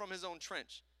soldier from his own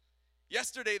trench.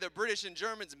 Yesterday, the British and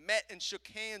Germans met and shook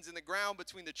hands in the ground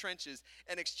between the trenches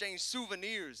and exchanged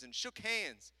souvenirs and shook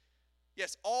hands.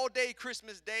 Yes, all day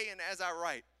Christmas Day, and as I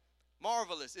write.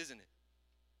 Marvelous, isn't it?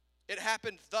 It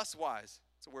happened thuswise."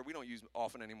 It's a word we don't use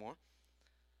often anymore.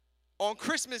 "On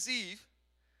Christmas Eve,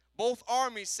 both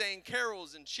armies sang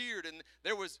carols and cheered, and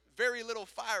there was very little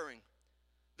firing.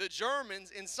 The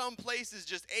Germans, in some places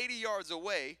just 80 yards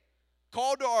away,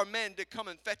 called to our men to come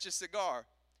and fetch a cigar,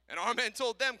 and our men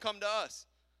told them, come to us.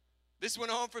 This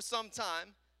went on for some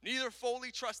time, neither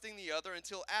fully trusting the other,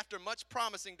 until after much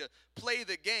promising to play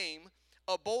the game,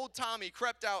 a bold Tommy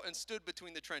crept out and stood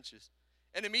between the trenches,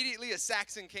 and immediately a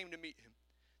Saxon came to meet him.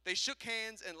 They shook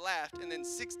hands and laughed, and then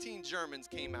 16 Germans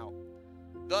came out.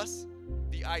 Thus,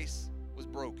 the ice was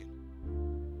broken."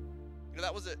 You know,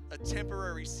 that was a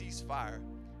temporary ceasefire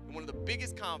in one of the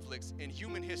biggest conflicts in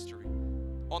human history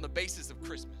on the basis of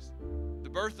Christmas. The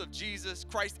birth of Jesus,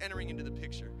 Christ entering into the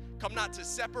picture. Come not to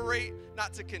separate,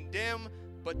 not to condemn,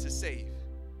 but to save.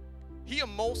 He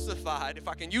emulsified, if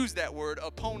I can use that word,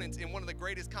 opponents in one of the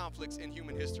greatest conflicts in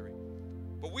human history.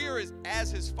 But we are, as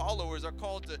his followers, are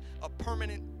called to a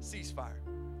permanent ceasefire.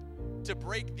 To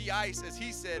break the ice, as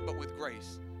he said, but with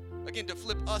grace. Again, to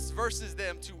flip us versus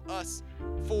them to us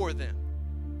for them.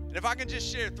 And if I can just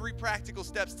share 3 practical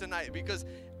steps tonight, because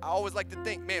I always like to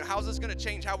think, man, how's this going to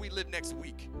change how we live next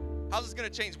week? How's this going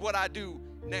to change what I do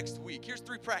next week? Here's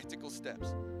 3 practical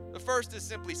steps. The first is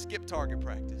simply skip target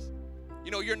practice.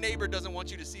 You know, your neighbor doesn't want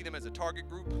you to see them as a target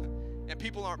group, and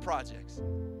people aren't projects.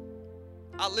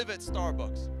 I live at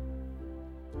Starbucks.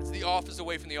 It's the office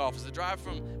away from the office. The drive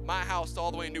from my house to all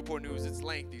the way in Newport News, it's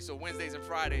lengthy. So Wednesdays and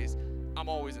Fridays, I'm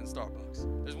always in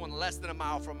Starbucks. There's one less than a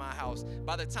mile from my house.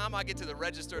 By the time I get to the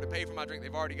register to pay for my drink,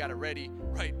 they've already got it ready,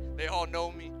 right? They all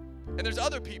know me. And there's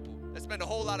other people that spend a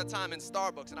whole lot of time in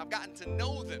Starbucks, and I've gotten to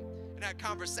know them and had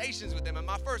conversations with them. And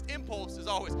my first impulse is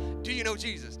always, do you know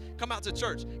Jesus? Come out to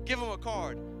church. Give them a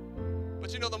card.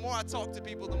 But you know, the more I talk to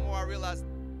people, the more I realize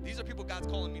these are people God's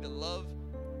calling me to love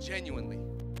genuinely,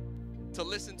 to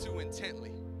listen to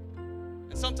intently.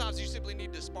 And sometimes you simply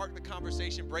need to spark the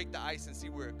conversation, break the ice, and see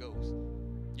where it goes.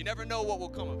 You never know what will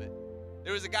come of it.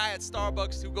 There was a guy at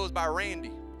Starbucks who goes by Randy.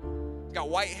 He's got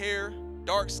white hair,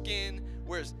 dark skin,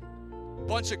 wears a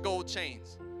bunch of gold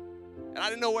chains. And I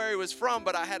didn't know where he was from,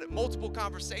 but I had multiple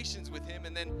conversations with him.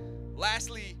 And then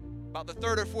lastly, about the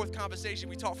 3rd or 4th conversation,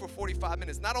 we talked for 45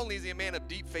 minutes. Not only is he a man of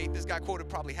deep faith, this guy quoted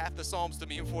probably half the Psalms to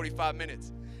me in 45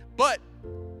 minutes, but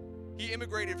he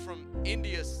immigrated from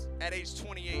India at age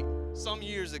 28 some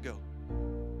years ago.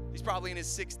 He's probably in his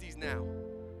 60s now.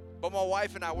 But my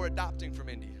wife and I were adopting from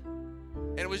India.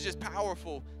 And it was just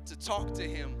powerful to talk to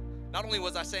him Not only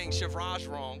was I saying Shivraj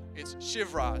wrong, it's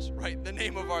Shivraj, right? The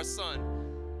name of our son.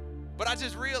 But I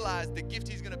just realized the gift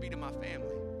he's going to be to my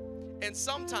family. And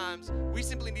sometimes we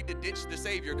simply need to ditch the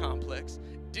savior complex,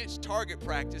 ditch target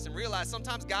practice, and realize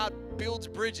sometimes God builds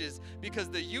bridges because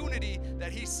the unity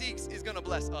that he seeks is going to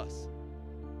bless us.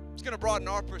 It's going to broaden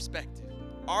our perspective,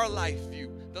 our life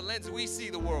view, the lens we see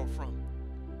the world from.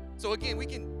 So again, we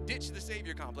can ditch the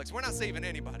savior complex. We're not saving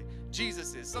anybody.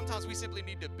 Jesus is. Sometimes we simply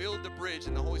need to build the bridge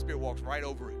and the Holy Spirit walks right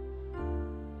over it.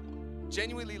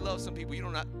 Genuinely love some people. You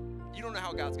don't know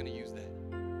how God's going to use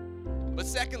that. But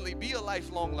secondly, be a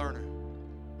lifelong learner.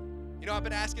 You know, I've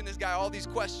been asking this guy all these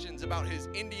questions about his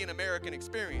Indian American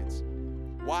experience.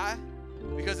 Why?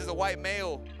 Because as a white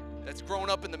male that's grown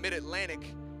up in the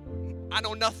mid-Atlantic, I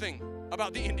know nothing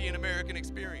about the Indian American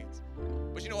experience.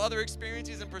 But you know other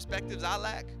experiences and perspectives I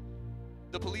lack?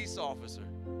 The police officer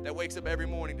that wakes up every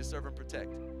morning to serve and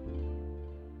protect.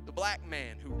 The black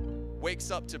man who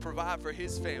wakes up to provide for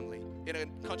his family in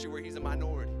a country where he's a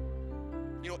minority.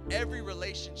 You know, every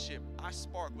relationship I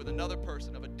spark with another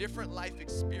person of a different life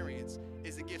experience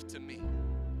is a gift to me.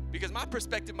 Because my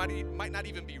perspective might not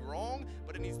even be wrong,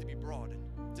 but it needs to be broadened.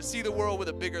 To see the world with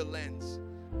a bigger lens.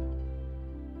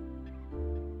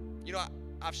 You know,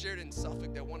 I've shared in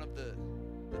Suffolk that one of the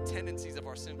tendencies of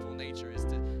our sinful nature is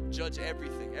to judge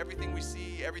everything we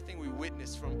see, everything we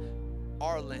witness from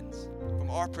our lens,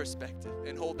 from our perspective,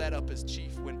 and hold that up as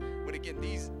chief. When again,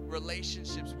 these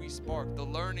relationships we spark, the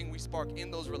learning we spark in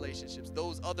those relationships,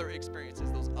 those other experiences,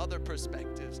 those other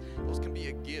perspectives, those can be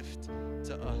a gift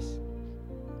to us.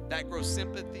 That grows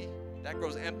sympathy, that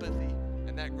grows empathy,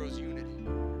 and that grows unity.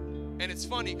 And it's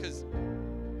funny because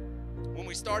when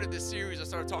we started this series, I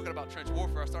started talking about trench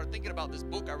warfare. I started thinking about this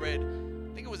book I read,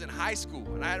 I think it was in high school,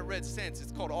 and I hadn't read since.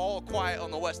 It's called All Quiet on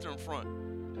the Western Front.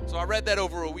 So I read that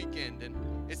over a weekend, and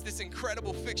it's this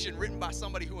incredible fiction written by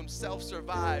somebody who himself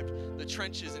survived the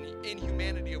trenches and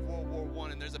inhumanity of World War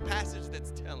I, and there's a passage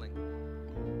that's telling.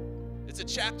 It's a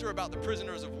chapter about the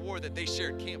prisoners of war that they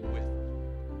shared camp with.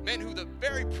 Men who the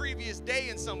very previous day,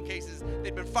 in some cases,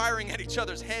 they'd been firing at each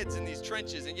other's heads in these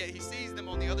trenches, and yet he sees them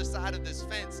on the other side of this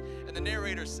fence, and the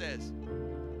narrator says,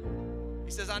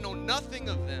 I know nothing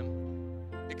of them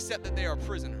except that they are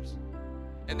prisoners.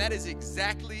 And that is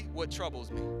exactly what troubles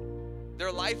me.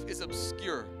 Their life is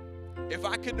obscure. If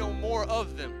I could know more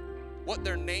of them, what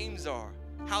their names are,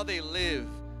 how they live,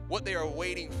 what they are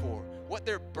waiting for, what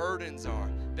their burdens are,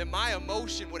 then my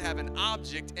emotion would have an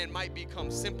object and might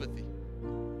become sympathy.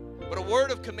 But a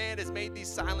word of command has made these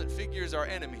silent figures our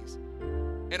enemies,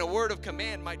 and a word of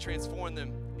command might transform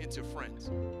them into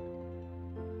friends.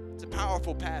 It's a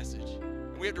powerful passage.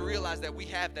 We have to realize that we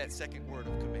have that second word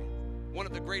of command. One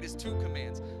of the greatest two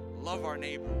commands, love our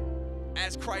neighbor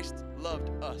as Christ loved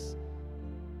us.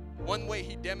 One way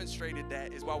he demonstrated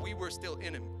that is while we were still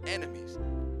enemies.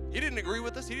 He didn't agree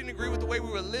with us. He didn't agree with the way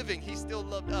we were living. He still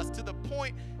loved us to the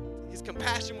point his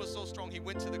compassion was so strong he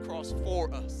went to the cross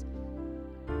for us.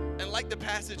 And like the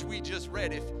passage we just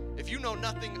read, if you know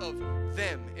nothing of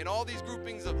them and all these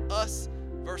groupings of us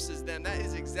versus them, that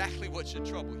is exactly what should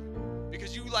trouble you.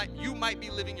 Because you might be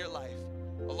living your life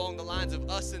along the lines of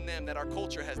us and them that our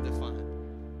culture has defined,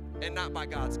 and not by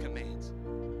God's commands.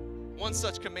 One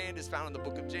such command is found in the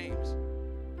book of James.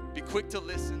 Be quick to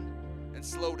listen and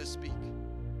slow to speak.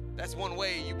 That's one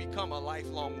way you become a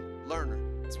lifelong learner.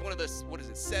 It's one of the,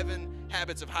 7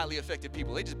 habits of highly effective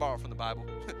people. They just borrow from the Bible.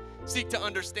 Seek to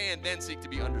understand, then seek to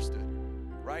be understood,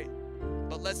 right?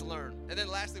 But let's learn. And then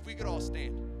lastly, if we could all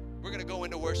stand. We're going to go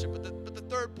into worship. But the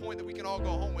third point that we can all go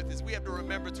home with is we have to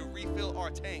remember to refill our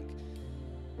tank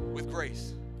with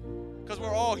grace. Because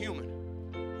we're all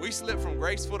human. We slip from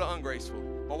graceful to ungraceful.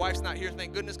 My wife's not here,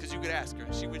 thank goodness, because you could ask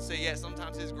her. She would say, yeah,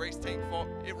 sometimes his grace tank,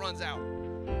 it runs out.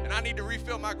 And I need to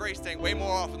refill my grace tank way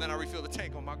more often than I refill the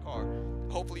tank on my car.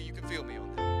 Hopefully you can feel me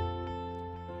on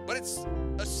that. But it's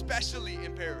especially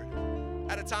imperative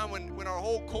at a time when our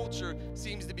whole culture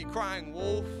seems to be crying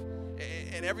wolf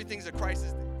and everything's a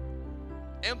crisis.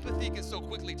 Empathy can so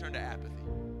quickly turn to apathy.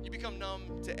 You become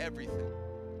numb to everything.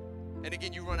 And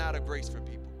again, you run out of grace for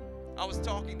people. I was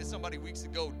talking to somebody weeks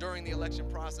ago during the election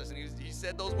process, and he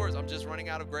said those words, I'm just running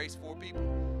out of grace for people.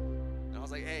 And I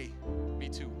was like, hey, me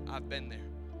too. I've been there.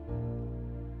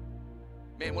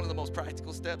 Man, one of the most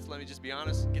practical steps, let me just be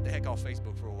honest, get the heck off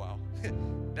Facebook for a while.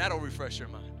 That'll refresh your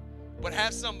mind. But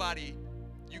have somebody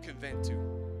you can vent to.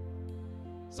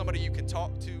 Somebody you can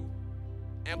talk to,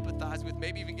 empathize with,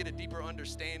 maybe even get a deeper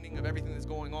understanding of everything that's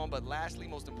going on. But lastly,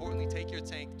 most importantly, take your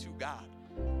tank to God.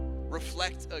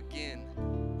 Reflect again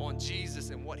on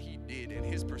Jesus and what he did and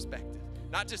his perspective.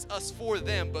 Not just us for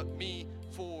them, but me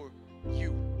for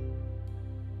you.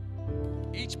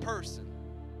 each person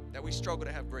that we struggle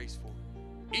to have grace for,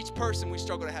 each person we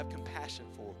struggle to have compassion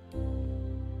for,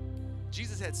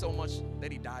 Jesus had so much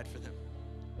that he died for them.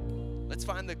 Let's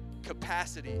find the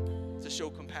capacity to show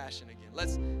compassion again.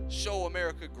 Let's show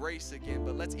America grace again.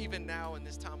 But let's, even now in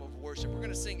this time of worship, we're going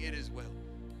to sing It Is Well.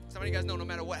 Some of you guys know no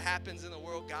matter what happens in the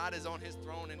world, God is on his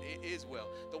throne and it is well.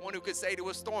 The one who could say to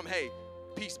a storm, hey,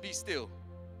 peace be still.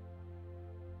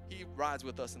 He rides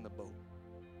with us in the boat.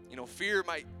 You know, fear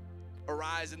might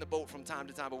arise in the boat from time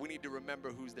to time, but we need to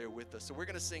remember who's there with us. So we're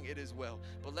going to sing It Is Well.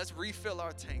 But let's refill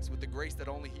our tanks with the grace that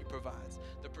only he provides,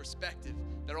 the perspective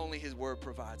that only his word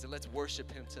provides. And let's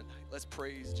worship him tonight. Let's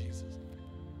praise Jesus.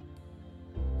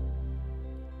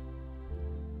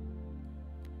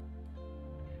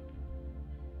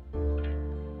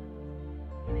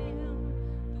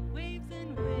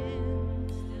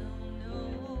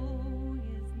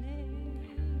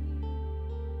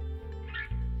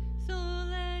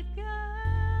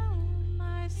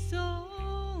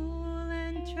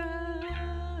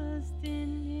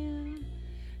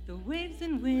 Waves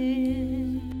and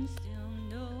winds still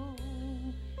know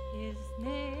his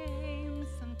name.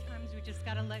 Sometimes we just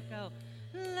gotta let go.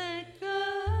 Let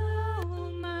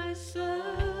go my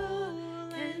soul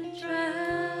and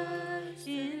trust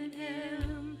in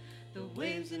him. The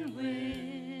waves and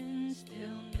winds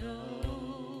still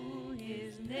know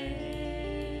his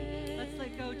name. Let's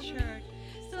let go, church.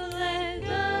 So let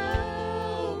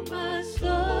go my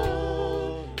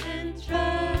soul and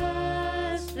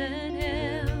trust in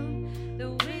him. The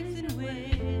waves and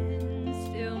winds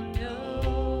still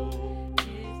know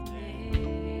his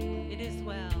name. It is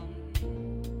well.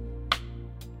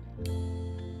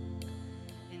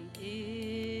 And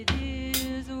it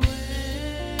is well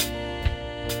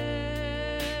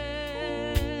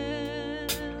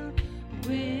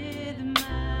with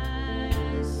my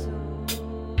soul.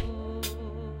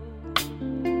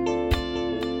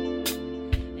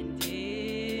 And it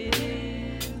is well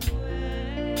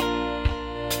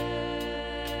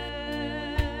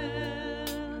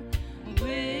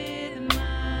with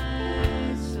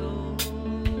my soul.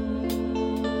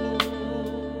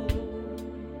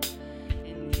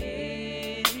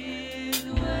 And it is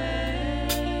well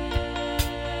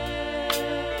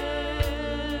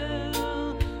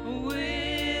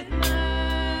with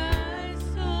my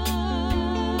soul.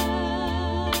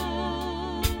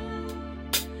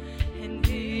 And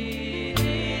it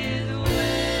is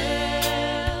well,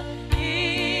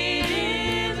 it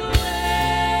is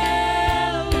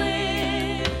well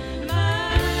with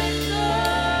my soul.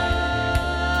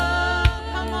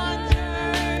 Come on,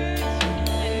 church.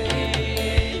 And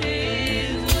it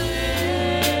is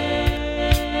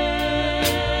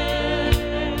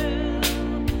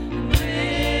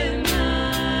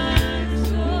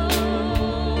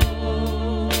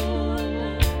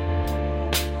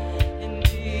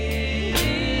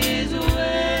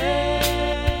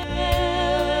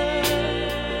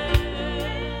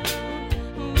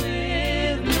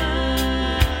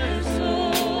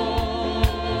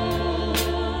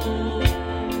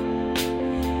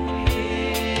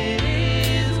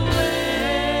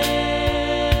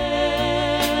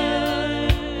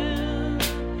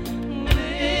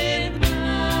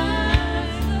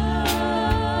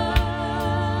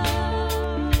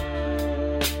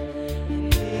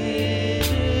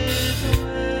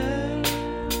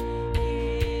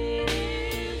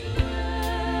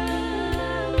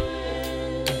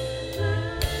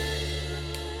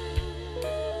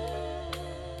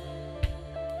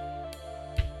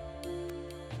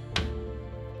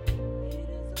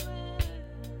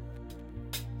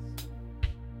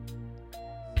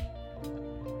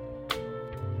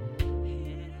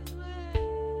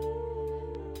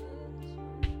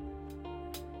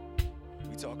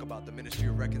We talk about the ministry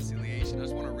of reconciliation. I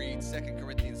just want to read 2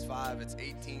 Corinthians 5. It's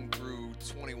 18 through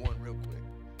 21 real quick,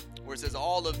 where it says,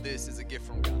 all of this is a gift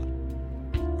from God,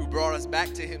 who brought us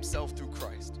back to himself through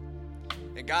Christ.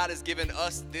 And God has given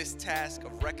us this task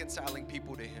of reconciling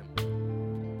people to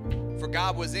him. For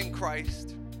God was in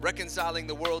Christ, reconciling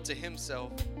the world to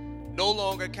himself, no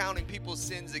longer counting people's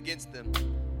sins against them.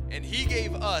 And he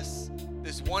gave us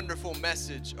this wonderful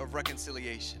message of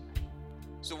reconciliation.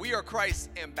 So we are Christ's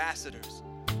ambassadors,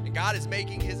 and God is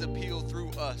making his appeal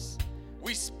through us.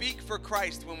 We speak for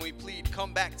Christ when we plead,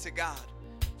 come back to God.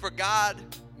 For God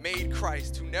made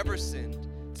Christ, who never sinned,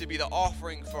 to be the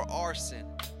offering for our sin,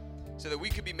 so that we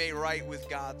could be made right with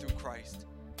God through Christ.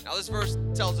 Now this verse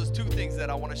tells us two things that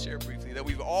I want to share briefly, that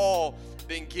we've all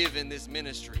been given this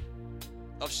ministry.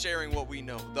 of sharing what we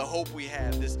know, the hope we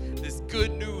have, this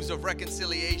good news of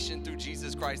reconciliation through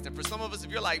Jesus Christ. And for some of us,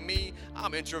 if you're like me,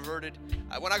 I'm introverted.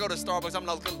 When I go to Starbucks, I'm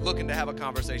not looking to have a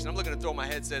conversation. I'm looking to throw my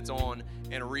headsets on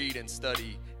and read and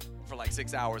study for like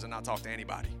 6 hours and not talk to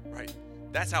anybody, right?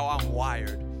 That's how I'm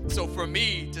wired. So for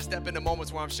me to step into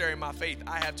moments where I'm sharing my faith,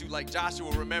 I have to, like Joshua,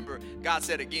 remember, God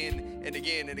said again and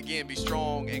again and again, be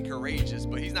strong and courageous.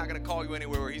 But he's not going to call you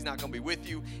anywhere where he's not going to be with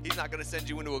you. He's not going to send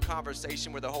you into a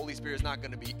conversation where the Holy Spirit is not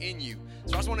going to be in you.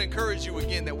 So I just want to encourage you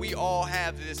again that we all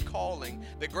have this calling.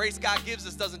 The grace God gives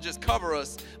us doesn't just cover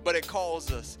us, but it calls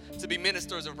us to be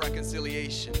ministers of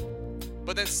reconciliation.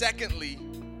 But then secondly,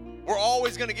 we're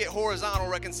always going to get horizontal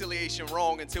reconciliation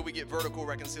wrong until we get vertical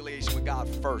reconciliation with God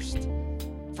first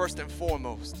and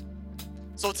foremost.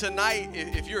 So tonight,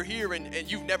 if you're here and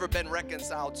you've never been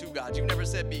reconciled to God, you've never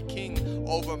said, be king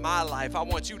over my life, I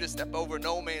want you to step over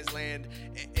no man's land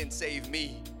and save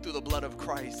me through the blood of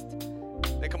Christ.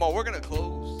 Then come on, we're going to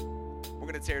close. We're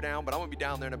going to tear down, but I'm going to be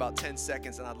down there in about 10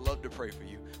 seconds, and I'd love to pray for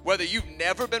you. Whether you've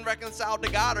never been reconciled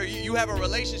to God or you have a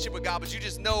relationship with God, but you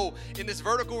just know in this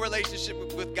vertical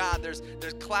relationship with God, there's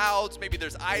clouds, maybe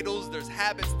there's idols, there's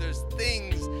habits, there's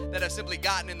things that have simply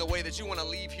gotten in the way that you want to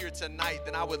leave here tonight,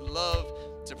 then I would love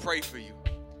to pray for you.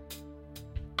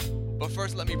 But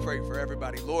first, let me pray for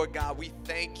everybody. Lord God, we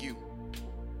thank you.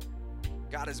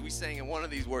 God, as we sang in one of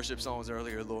these worship songs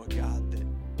earlier, Lord God, that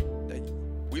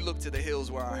we look to the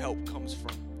hills where our help comes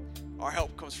from. Our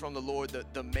help comes from the Lord,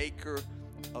 the maker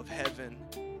of heaven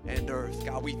and earth.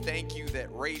 God, we thank you that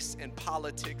race and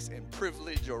politics and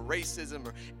privilege or racism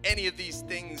or any of these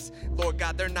things, Lord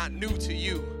God, they're not new to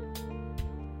you.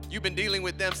 You've been dealing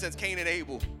with them since Cain and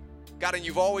Abel. God, and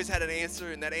you've always had an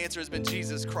answer, and that answer has been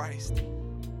Jesus Christ.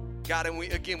 God, and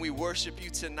we worship you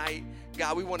tonight.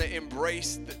 God, we want to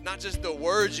embrace not just the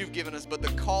words you've given us, but the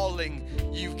calling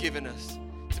you've given us.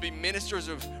 To be ministers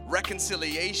of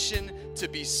reconciliation, to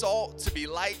be salt, to be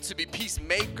light, to be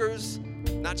peacemakers,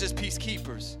 not just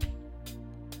peacekeepers.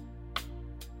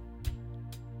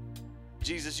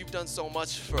 Jesus, you've done so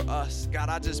much for us. God,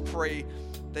 I just pray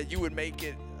that you would make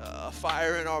it a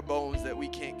fire in our bones that we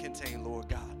can't contain, Lord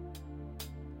God.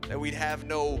 That we'd have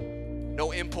no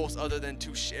impulse other than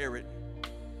to share it.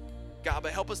 God,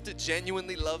 but help us to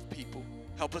genuinely love people.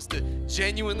 Help us to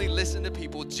genuinely listen to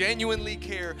people, genuinely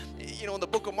care. You know, in the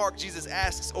book of Mark, Jesus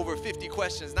asks over 50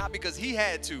 questions, not because he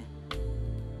had to,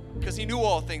 because he knew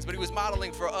all things, but he was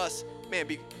modeling for us, man,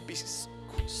 be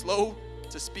slow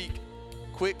to speak,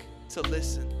 quick to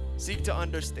listen, seek to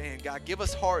understand. God, give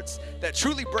us hearts that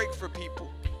truly break for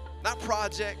people, not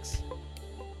projects,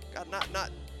 God,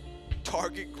 not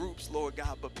target groups, Lord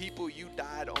God, but people you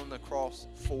died on the cross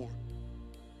for.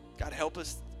 God, help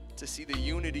us to see the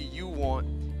unity you want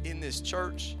in this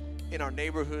church, in our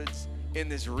neighborhoods, in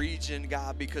this region,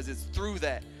 God, because it's through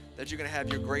that you're going to have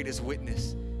your greatest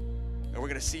witness. And we're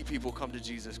going to see people come to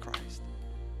Jesus Christ.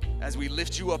 As we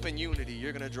lift you up in unity,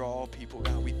 you're going to draw all people,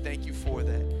 God. We thank you for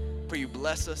that. Pray you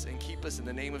bless us and keep us in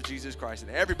the name of Jesus Christ.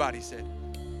 And everybody said,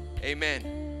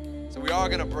 amen. So we are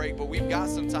going to break, but we've got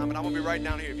some time, and I'm going to be right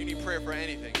down here. If you need prayer for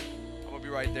anything, I'm going to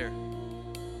be right there.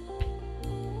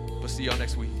 We'll see y'all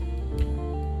next week.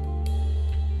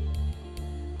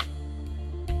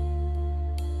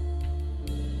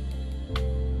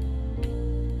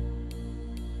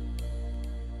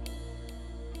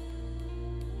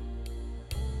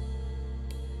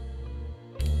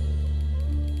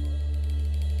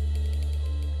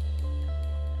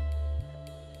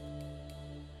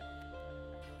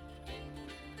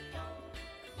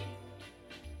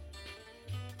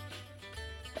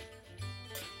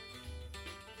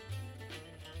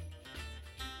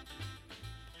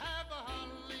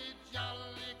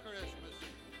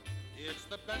 It's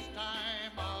the best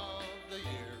time of the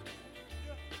year.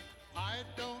 I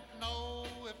don't know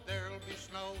if there'll be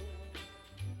snow,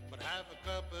 but have a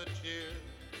cup of cheer.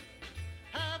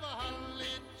 Have a holly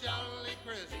jolly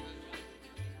Christmas,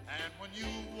 and when you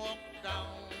walk down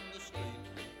the street,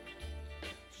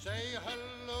 say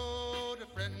hello to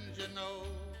friends you know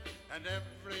and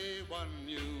everyone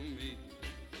you meet.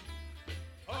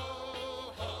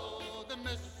 Ho, ho, the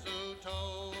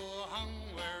mistletoe hung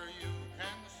where you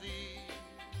can see.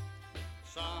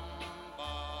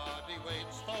 Somebody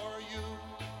waits for you,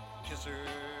 kiss her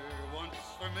once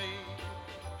for me.